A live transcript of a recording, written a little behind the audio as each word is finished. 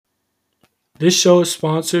This show is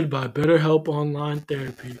sponsored by BetterHelp Online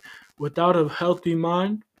Therapy. Without a healthy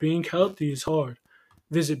mind, being healthy is hard.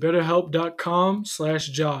 Visit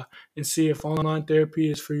betterhelp.com/Jah and see if online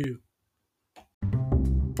therapy is for you.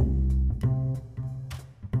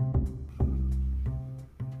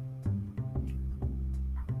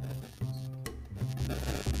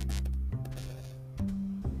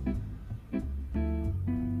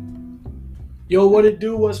 Yo, what it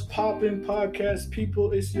do? What's poppin', podcast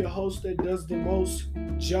people? It's your host that does the most,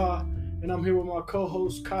 Jah, and I'm here with my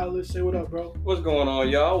co-host, Kyler. Say what up, bro. What's going on,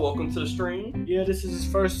 y'all? Welcome to the stream. Yeah, this is his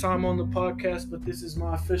first time on the podcast, but this is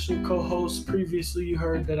my official co-host. Previously, you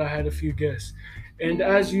heard that I had a few guests. And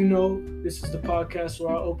as you know, this is the podcast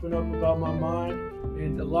where I open up about my mind,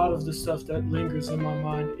 and a lot of the stuff that lingers in my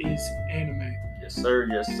mind is anime. Yes, sir.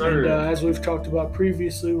 Yes, sir. And as we've talked about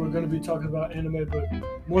previously, we're going to be talking about anime, but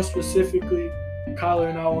more specifically, Kyler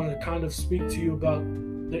and I want to kind of speak to you about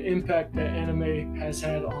the impact that anime has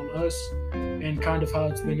had on us and kind of how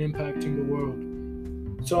it's been impacting the world.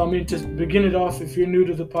 So, to begin it off, if you're new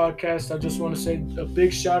to the podcast, I just want to say a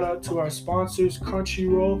big shout out to our sponsors,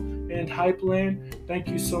 Crunchyroll and Hypeland. Thank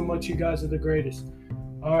you so much. You guys are the greatest.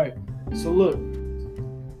 All right. So, look,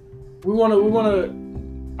 we want to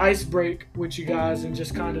ice break with you guys and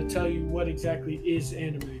just kind of tell you what exactly is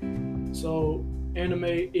anime. So,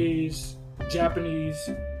 anime is Japanese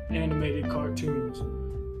animated cartoons.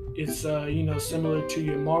 It's similar to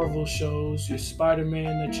your Marvel shows, your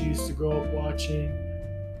Spider-Man that you used to grow up watching,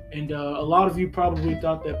 and a lot of you probably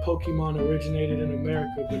thought that Pokemon originated in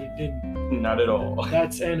America, but it didn't. Not at all.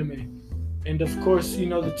 That's anime. And of course,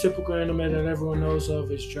 the typical anime that everyone knows of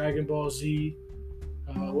is Dragon Ball Z.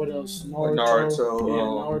 What else? Naruto.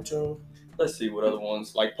 Naruto. Let's see what other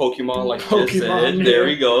ones, like Pokemon, like Pokemon, you just said. yeah. There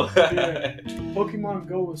we go. Yeah. Pokemon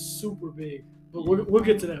Go was super big, but we'll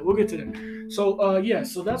get to that. So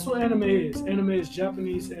so that's what anime is. Anime is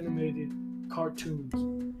Japanese animated cartoons,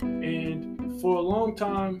 and for a long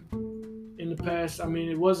time in the past,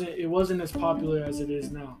 it wasn't as popular as it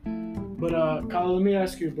is now. But Kyle, let me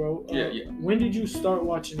ask you, bro. When did you start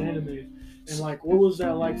watching anime, and what was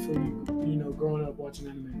that like for you? Growing up watching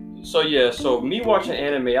anime. So me watching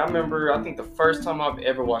anime, I think the first time I've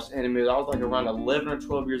ever watched anime, I was like around 11 or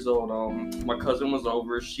 12 years old. My cousin was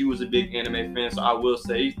over. She was a big anime fan, so I will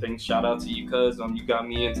say, shout out to you, cuz you got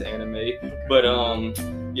me into anime. But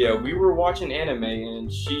we were watching anime,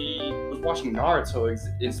 and she was watching Naruto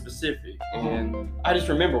in specific. And I just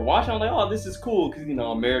remember watching, I'm like, oh, this is cool, because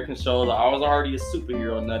American shows, I was already a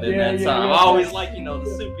superhero nut at that time. I always like the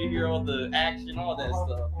superhero, the action, all that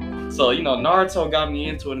stuff. So Naruto got me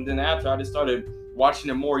into it, and then after I just started watching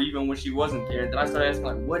it more, even when she wasn't there. And then I started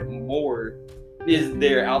asking, what more is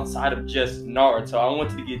there outside of just Naruto? I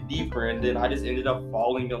wanted to get deeper, and then I just ended up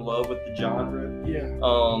falling in love with the genre. Yeah.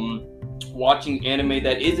 Watching anime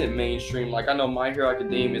that isn't mainstream. I know My Hero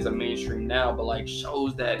Academia is a mainstream now, but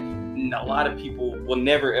shows that a lot of people will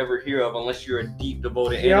never ever hear of unless you're a deep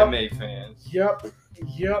devoted anime fan. Yep.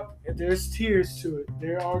 There's tears to it.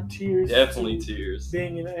 There are tears. Definitely tears.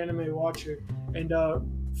 Being an anime watcher. And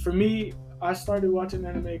for me, I started watching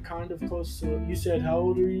anime kind of close to, you said, how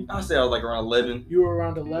old are you? I say I was around 11. You were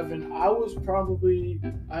around 11. I was probably,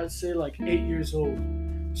 I'd say 8 years old.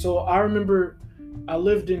 So I remember I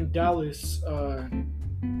lived in Dallas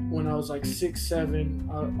when I was 6, 7,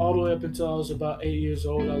 all the way up until I was about 8 years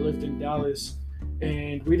old. I lived in Dallas,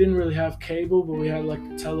 and we didn't really have cable, but we had the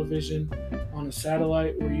television on a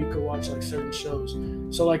satellite where you could watch certain shows.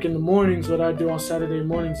 So in the mornings, what I do on Saturday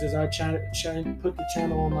mornings is I put the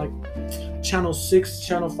channel on channel 6,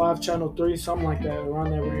 channel 5, channel 3, something like that,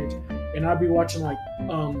 around that range, and I'd be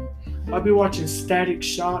watching Static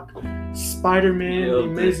Shock, Spider-Man, The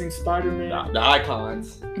Amazing Spider-Man. The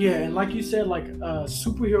icons. Yeah, and like you said,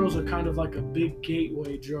 superheroes are kind of a big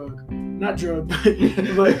gateway drug. Not drug, but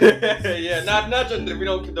yeah, not just, we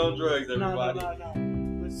don't condone drugs, everybody. No.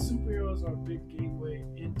 But superheroes are a big gateway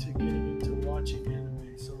into getting into watching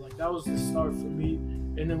anime. So that was the start for me.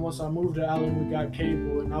 And then once I moved to Allen, we got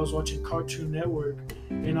cable, and I was watching Cartoon Network,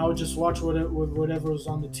 and I would just watch whatever was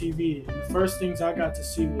on the TV. And the first things I got to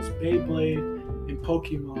see was Beyblade and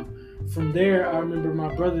Pokemon. From there, I remember my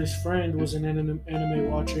brother's friend was an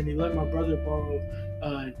anime watcher, and he let my brother borrow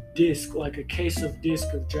a disc, a case of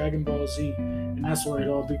disc of Dragon Ball Z, and that's where it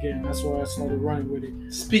all began. That's where I started running with it.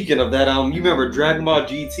 Speaking of that, you remember Dragon Ball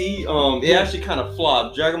GT? It actually kind of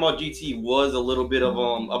flopped. Dragon Ball GT was a little bit of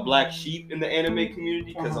a black sheep in the anime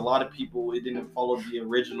community, because a lot of people, it didn't follow the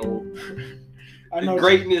original. The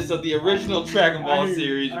greatness of the original Dragon Ball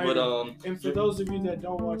series, and for those of you that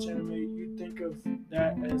don't watch anime, you think of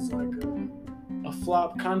that as a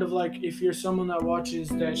flop, kind of like if you're someone that watches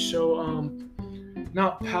that show,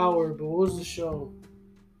 not Power, but what was the show?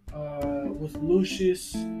 With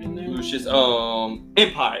Lucius and then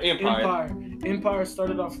Empire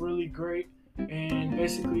started off really great, and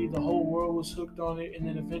basically the whole world was hooked on it, and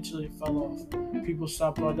then eventually it fell off. People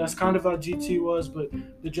stopped watching. That's kind of how GT was, but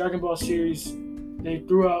the Dragon Ball series, they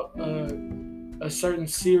threw out a certain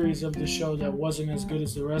series of the show that wasn't as good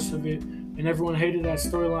as the rest of it, and everyone hated that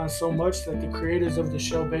storyline so much that the creators of the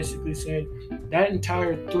show basically said that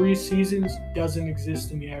entire 3 seasons doesn't exist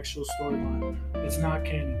in the actual storyline. It's not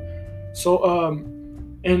canon. So,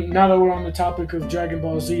 and now that we're on the topic of Dragon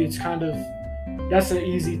Ball Z, it's kind of, that's an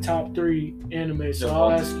easy top 3 anime. So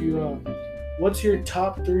I'll ask you, what's your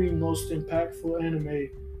top 3 most impactful anime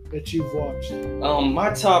that you've watched? My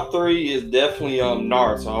top 3 is definitely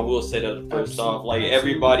Naruto. I will say that first off. Like,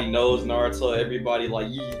 everybody knows Naruto. Everybody,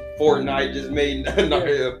 like, Fortnite just made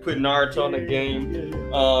put Naruto in the game.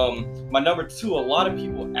 My number 2, a lot of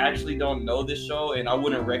people actually don't know this show, and I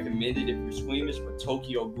wouldn't recommend it if you're squeamish, but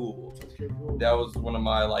Tokyo Ghoul. That was one of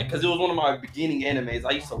my, like, because it was one of my beginning animes.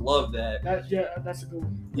 I used to love that. That's a good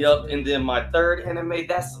one. Yep, and then my third anime,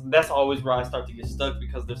 that's always where I start to get stuck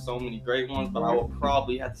because there's so many great ones, but I will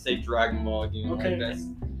probably have to say Dragon Ball again. Okay, like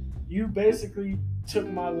you basically took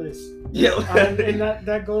my list. Yeah. And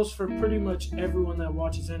that goes for pretty much everyone that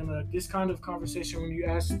watches anime. Like, this kind of conversation, when you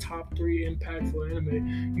ask top 3 impactful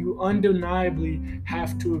anime, you undeniably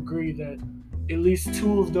have to agree that at least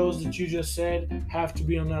 2 of those that you just said have to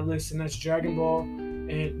be on that list, and that's Dragon Ball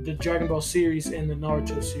and the Dragon Ball series and the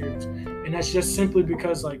Naruto series. And that's just simply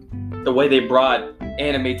because, like, the way they brought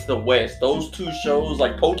anime to the West. Those 2 shows,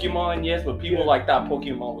 like Pokemon, yes, but people like that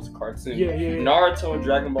Pokemon was a cartoon. Yeah. Naruto and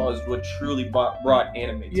Dragon Ball is what truly brought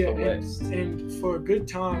anime to the West. And for a good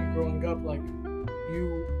time growing up, like,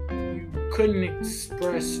 you couldn't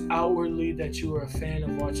express outwardly that you were a fan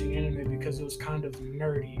of watching anime because it was kind of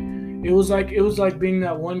nerdy. It was like being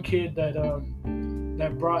that one kid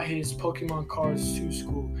that brought his Pokemon cards to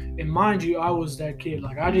school. And mind you, I was that kid.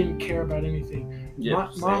 Like, I didn't care about anything.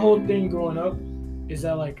 My whole thing growing up is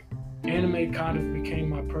that, like, anime kind of became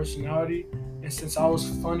my personality. And since I was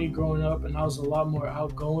funny growing up and I was a lot more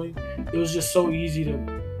outgoing, it was just so easy to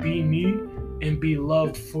be me and be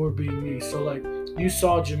loved for being me. So, like, you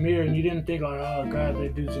saw Jameer and you didn't think, like, oh god,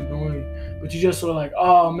 that dude's annoying, but you just were like,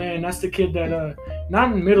 oh man, that's the kid that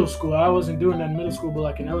not in middle school, I wasn't doing that in middle school, but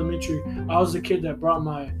like in elementary, I was the kid that brought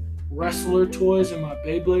my wrestler toys and my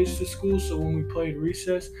Beyblades to school. So when we played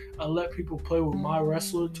recess, I let people play with my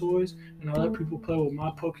wrestler toys and I let people play with my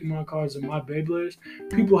Pokemon cards and my Beyblades.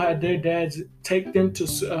 People had their dads take them to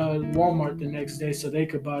Walmart the next day so they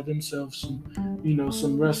could buy themselves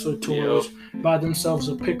some wrestler toys, buy themselves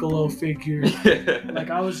a Piccolo figure. Like,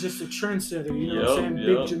 I was just a trendsetter, you know what I'm saying?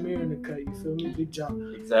 Big Jameer in the cut, you feel me? Big job.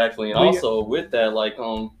 Exactly. And also with that, like,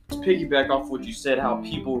 to piggyback off what you said, how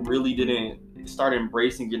people really didn't start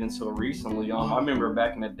embracing it until recently. I remember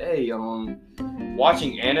back in the day,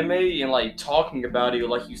 watching anime and like talking about it,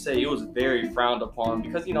 like you say, it was very frowned upon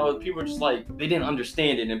because, you know, people are just like, they didn't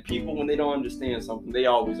understand it, and people, when they don't understand something, they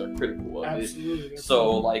always are critical of it.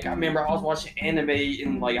 So, like, I remember I was watching anime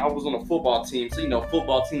and, like, I was on a football team, so, you know,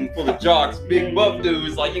 football team full of jocks, big buff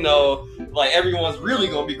dudes, like, you know, like, everyone's really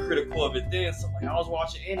gonna be critical of it then. So, like, I was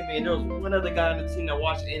watching anime and there was one other guy on the team that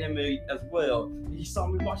watched anime as well. He saw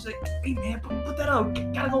me watch, like, hey man, put that up,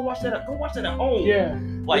 gotta go watch that at home.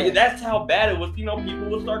 That's how bad it was. You know, people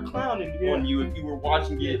would start clowning on you if you were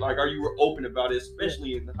watching it, like, or you were open about it,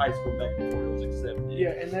 especially in high school back before it was accepted.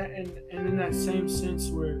 And in that same sense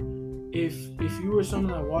where if you were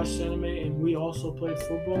someone that watched anime and we also played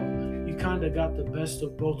football, you kind of got the best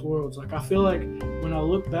of both worlds. Like, I feel like when I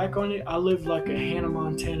look back on it, I lived like a Hannah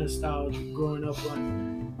Montana style growing up, like,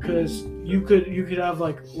 because you could have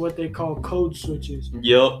like what they call code switches.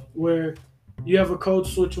 Yep. Where you have a code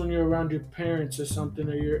switch when you're around your parents or something,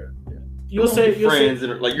 or you're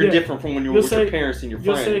different from when you were with your parents and your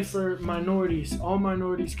friends. You'll say for minorities, all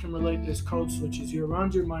minorities can relate this code switches. You're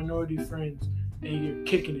around your minority friends and you're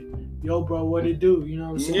kicking it. Yo, bro, what it do? You know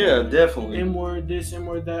what I'm saying? Yeah, definitely. M-word this,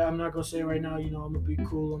 M-word that. I'm not gonna say it right now. You know, I'm gonna be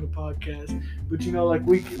cool on the podcast. But, you know, like,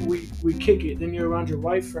 we kick it. Then you're around your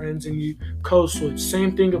white friends and you code switch.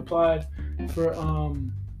 Same thing applied for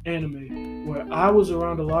anime, where I was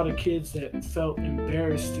around a lot of kids that felt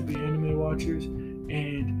embarrassed to be anime watchers.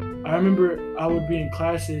 And I remember I would be in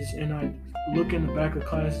classes and I'd look in the back of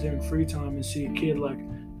class during free time and see a kid, like,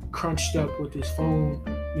 crunched up with his phone,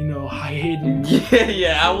 you know, hidden.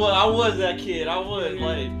 I was that kid. I was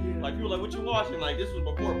like people were like, what you watching? Like, this was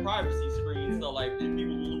before privacy screens, so like, if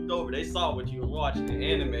people looked over, they saw what you was watching in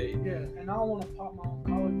anime. Yeah, and I don't want to pop my own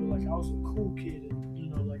collar, but like I was a cool kid in, you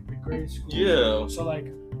know, like the grade school. Yeah. So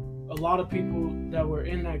like a lot of people that were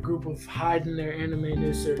in that group of hiding their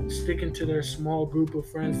anime-ness or sticking to their small group of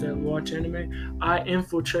friends that watch anime, I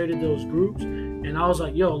infiltrated those groups, and I was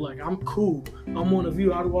like, yo, like, I'm cool. I'm one of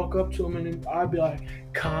you. I'd walk up to them, and then I'd be like,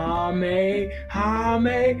 Kame,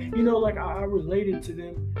 Hame. You know, like, I related to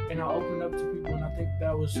them, and I opened up to people, and I think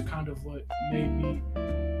that was kind of what made me,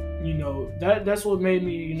 you know, that's what made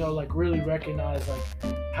me, you know, like, really recognize,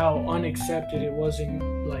 like, how unaccepted it was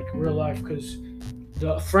in, like, real life, because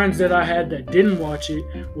the friends that I had that didn't watch it,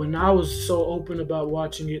 when I was so open about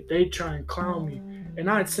watching it, they'd try and clown me. And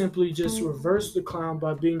I'd simply just reverse the clown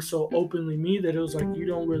by being so openly me that it was like, you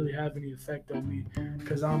don't really have any effect on me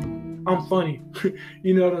because I'm funny.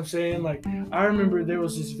 You know what I'm saying? Like, I remember there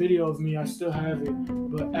was this video of me, I still have it,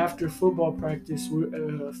 but after football practice,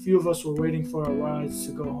 a few of us were waiting for our rides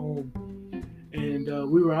to go home. And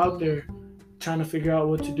we were out there trying to figure out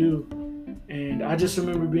what to do. And I just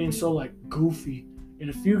remember being so, like, goofy. And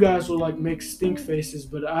a few guys would like make stink faces,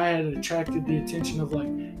 but I had attracted the attention of like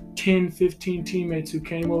 10, 15 teammates who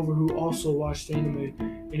came over who also watched anime.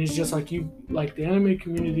 And it's just like you, like the anime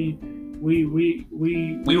community, we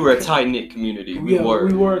were a tight-knit community. We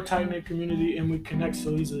were a tight-knit community, and we connect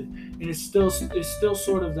so easily. And it's still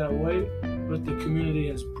sort of that way, but the community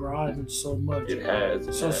has broadened so much. It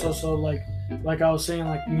has. So like I was saying,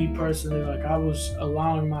 like me personally, like I was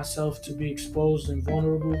allowing myself to be exposed and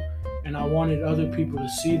vulnerable. And I wanted other people to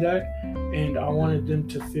see that, and I wanted them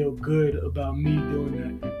to feel good about me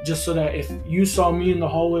doing that. Just so that if you saw me in the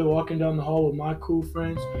hallway walking down the hall with my cool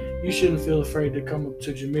friends, you shouldn't feel afraid to come up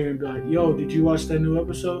to Jameer and be like, yo, did you watch that new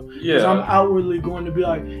episode? Because I'm outwardly going to be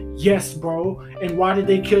like, yes, bro, and why did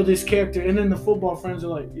they kill this character? And then the football friends are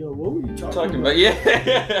like, yo, what were you talking about? Yeah.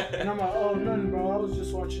 And I'm like, oh, nothing, bro. I was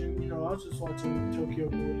just watching Tokyo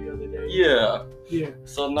Ghoul the other day. Yeah. Yeah.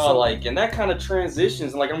 So like, and that kind of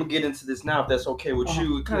transitions, like I'm gonna get into this now if that's okay with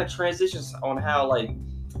you. It kind of transitions on how like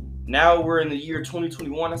now we're in the year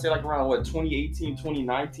 2021. I say like around 2018,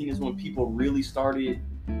 2019 is when people really started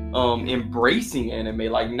embracing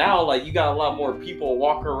anime. Like now, like you got a lot more people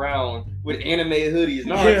walk around with anime hoodies,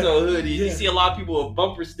 Naruto hoodies. You see a lot of people with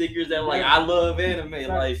bumper stickers that like I love anime.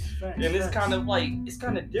 And it's kind of like it's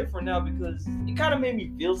kind of different now because it kind of made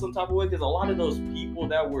me feel some type of way because a lot of those people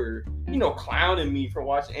that were, you know, clowning me for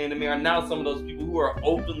watching anime are now some of those people who are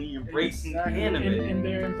openly embracing anime. And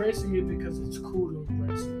they're embracing it because it's cool to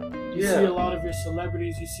embrace it. You see a lot of your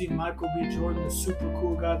celebrities. You see Michael B. Jordan, the super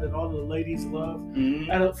cool guy that all the ladies love.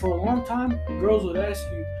 Mm-hmm. And for a long time, girls would ask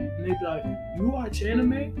you, and they'd be like, "You watch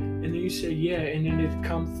anime?" And then you say, "Yeah," and then they'd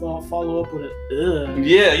come follow up with a "ugh."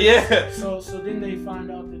 Yeah. So then they find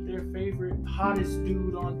out that their favorite hottest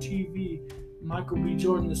dude on TV, Michael B.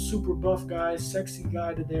 Jordan, the super buff guy, sexy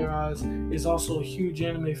guy to their eyes, is also a huge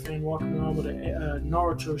anime fan walking around with a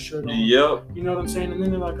Naruto shirt on. Yep. You know what I'm saying? And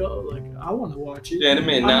then they're like, oh, like, I want to watch it.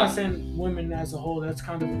 I'm not saying women as a whole. That's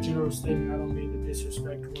kind of a general statement. I don't mean to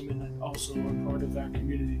disrespect women that also are part of our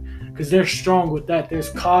community. Because they're strong with that.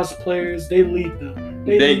 There's cosplayers. They lead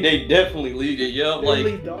They definitely lead it. Yep. They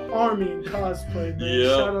lead the army in cosplay, man.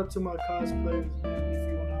 Yep. Shout out to my cosplayers, man. If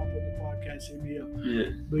you want to hop on the podcast, hit me up.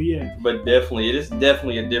 Yeah. But definitely, it is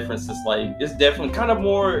definitely a difference. It's like, it's definitely kind of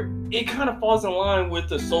more, it kind of falls in line with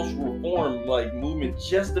the social reform, like, movement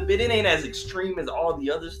just a bit. It ain't as extreme as all the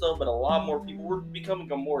other stuff, but a lot more people, we're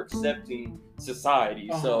becoming a more accepting society.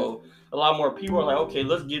 So a lot more people are like, okay,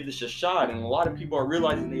 let's give this a shot. And a lot of people are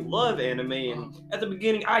realizing they love anime. And at the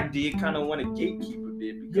beginning, I did kind of want to gatekeep a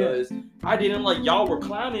bit because I didn't like, y'all were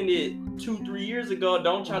clowning it 2-3 years ago.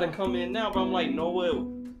 Don't try to come in now. But I'm like, no,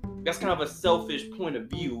 well, that's kind of a selfish point of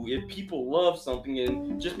view. If people love something,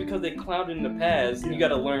 and just because they clowned it in the past, you got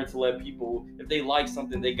to learn to let people, if they like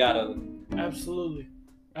something, they got to. Absolutely.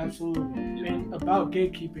 And about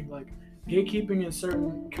gatekeeping, like, gatekeeping in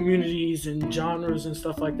certain communities and genres and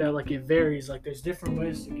stuff like that, like it varies. Like there's different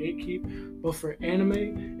ways to gatekeep, but for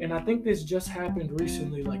anime, and I think this just happened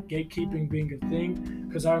recently, like gatekeeping being a thing,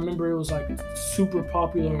 because I remember it was like super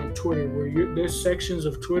popular on Twitter, where there's sections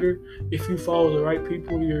of Twitter, if you follow the right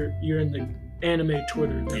people, you're in the anime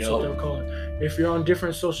Twitter. That's what they'll call it. If you're on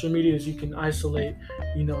different social medias, you can isolate,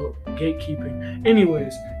 gatekeeping.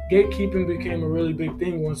 Anyways, gatekeeping became a really big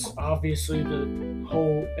thing once obviously the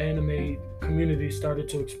whole anime community started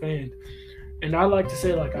to expand. And I like to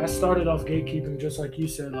say, like, I started off gatekeeping just like you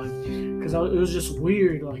said, like, because it was just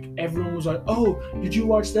weird. Like, everyone was like, "Oh, did you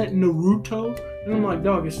watch that Naruto?" And I'm like,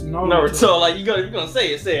 "Dog, it's Naruto." Like, you're gonna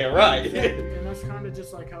say it right. Exactly. And that's kind of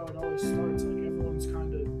just like how it always starts. Like,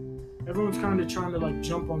 everyone's kind of trying to like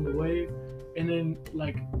jump on the wave, and then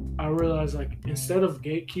like I realized, like, instead of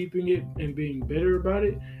gatekeeping it and being bitter about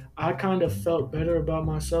it, I kind of felt better about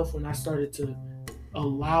myself when I started to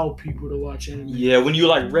allow people to watch anime. Yeah, when you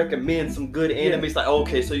like recommend some good anime, it's like,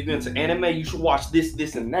 okay, so you're into anime, you should watch this,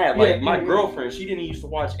 this, and that. Like my girlfriend, she didn't used to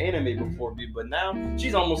watch anime before me, but now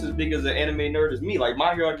she's almost as big as an anime nerd as me. Like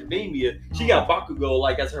My Hero Academia, she got Bakugo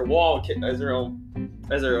like as her wall, as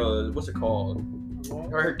her what's it called?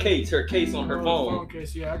 Her case on her phone.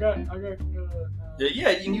 Case. Yeah, I got.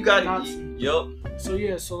 Yeah, you got. Yup.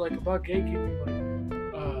 So like about gatekeeping,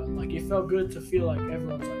 like it felt good to feel like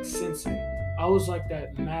everyone's like sensei. I was like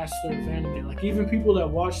that master of anime. Like even people that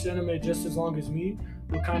watched anime just as long as me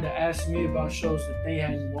would kind of ask me about shows that they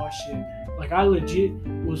hadn't watched yet. Like I legit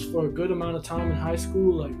was for a good amount of time in high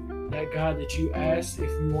school, like that guy that you asked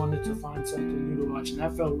if you wanted to find something new to watch, and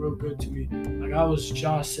that felt real good to me. Like I was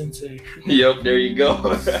Jah Sensei. Yep, there you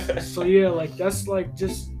go. So yeah, like that's like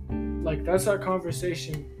just like that's our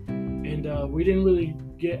conversation, and we didn't really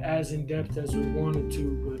get as in depth as we wanted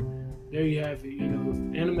to, but there you have it. You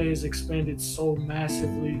know, anime has expanded so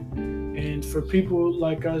massively, and for people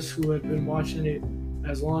like us who have been watching it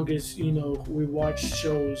as long as, you know, we watch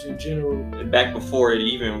shows in general. Back before it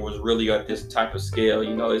even was really at this type of scale,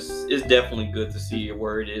 you know, it's definitely good to see it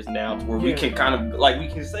where it is now, to where we can kind of, like we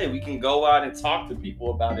can go out and talk to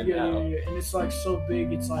people about it now. Yeah, and it's like so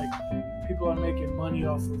big. It's like people are making money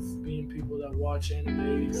off of being people that watch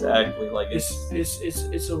anime. Exactly, like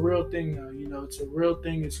it's a real thing now. You know, it's a real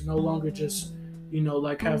thing. It's no longer just, you know,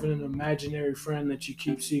 like having an imaginary friend that you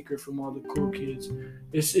keep secret from all the cool kids.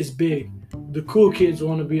 It's big. The cool kids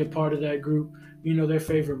want to be a part of that group. You know, their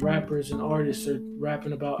favorite rappers and artists are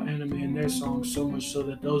rapping about anime in their songs so much so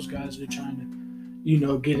that those guys are trying to, you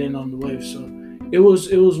know, get in on the wave. So it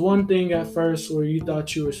was one thing at first where you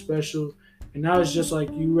thought you were special, and now it's just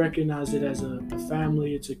like you recognize it as a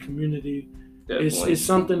family. It's a community. It's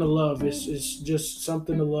something to love. It's just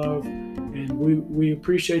something to love, and we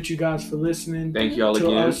appreciate you guys for listening. Thank y'all to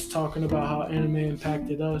again. Us talking about how anime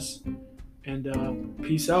impacted us, and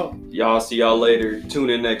peace out. Y'all see y'all later. Tune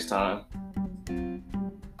in next time.